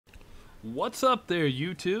What's up there,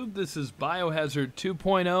 YouTube? This is Biohazard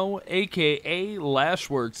 2.0, aka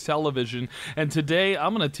Lashworks Television, and today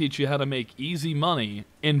I'm going to teach you how to make easy money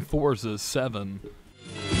in Forza 7.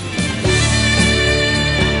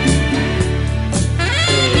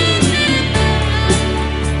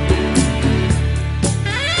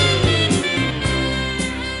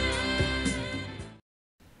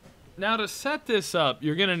 Now, to set this up,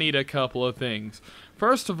 you're going to need a couple of things.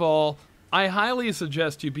 First of all, I highly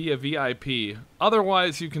suggest you be a VIP,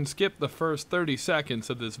 otherwise you can skip the first 30 seconds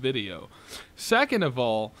of this video. Second of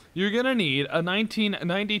all, you're going to need a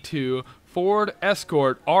 1992 Ford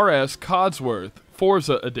Escort RS Codsworth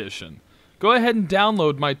Forza Edition. Go ahead and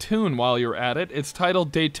download my tune while you're at it. It's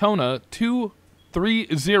titled Daytona 230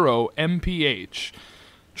 MPH.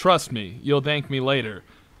 Trust me, you'll thank me later.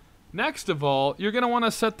 Next of all, you're going to want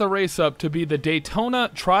to set the race up to be the Daytona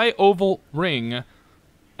Tri-Oval Ring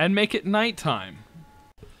and make it nighttime.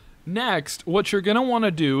 Next, what you're going to want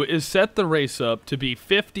to do is set the race up to be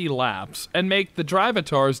 50 laps and make the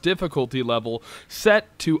Drivatar's difficulty level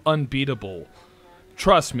set to unbeatable.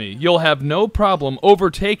 Trust me, you'll have no problem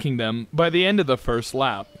overtaking them by the end of the first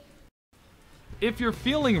lap. If you're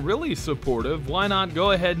feeling really supportive, why not go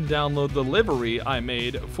ahead and download the livery I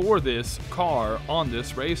made for this car on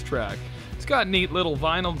this racetrack. It's got neat little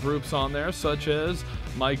vinyl groups on there, such as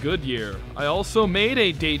my Goodyear. I also made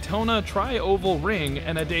a Daytona Tri-Oval Ring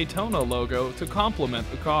and a Daytona logo to complement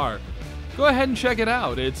the car. Go ahead and check it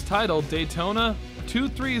out. It's titled Daytona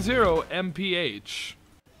 230 MPH.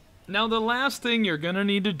 Now, the last thing you're going to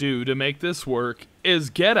need to do to make this work is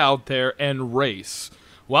get out there and race.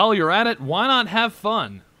 While you're at it, why not have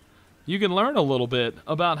fun? You can learn a little bit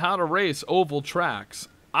about how to race oval tracks.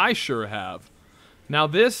 I sure have. Now,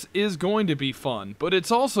 this is going to be fun, but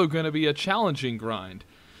it's also going to be a challenging grind.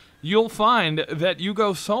 You'll find that you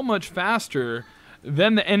go so much faster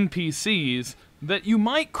than the NPCs that you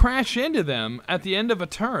might crash into them at the end of a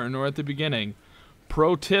turn or at the beginning.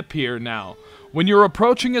 Pro tip here now. When you're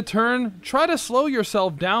approaching a turn, try to slow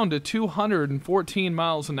yourself down to 214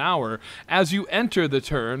 miles an hour as you enter the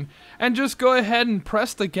turn, and just go ahead and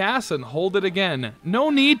press the gas and hold it again. No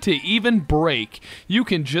need to even brake. You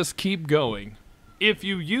can just keep going. If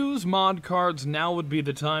you use mod cards, now would be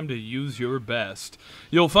the time to use your best.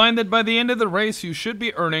 You'll find that by the end of the race, you should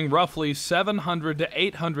be earning roughly 700 to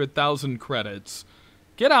 800,000 credits.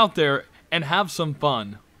 Get out there and have some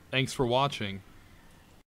fun. Thanks for watching.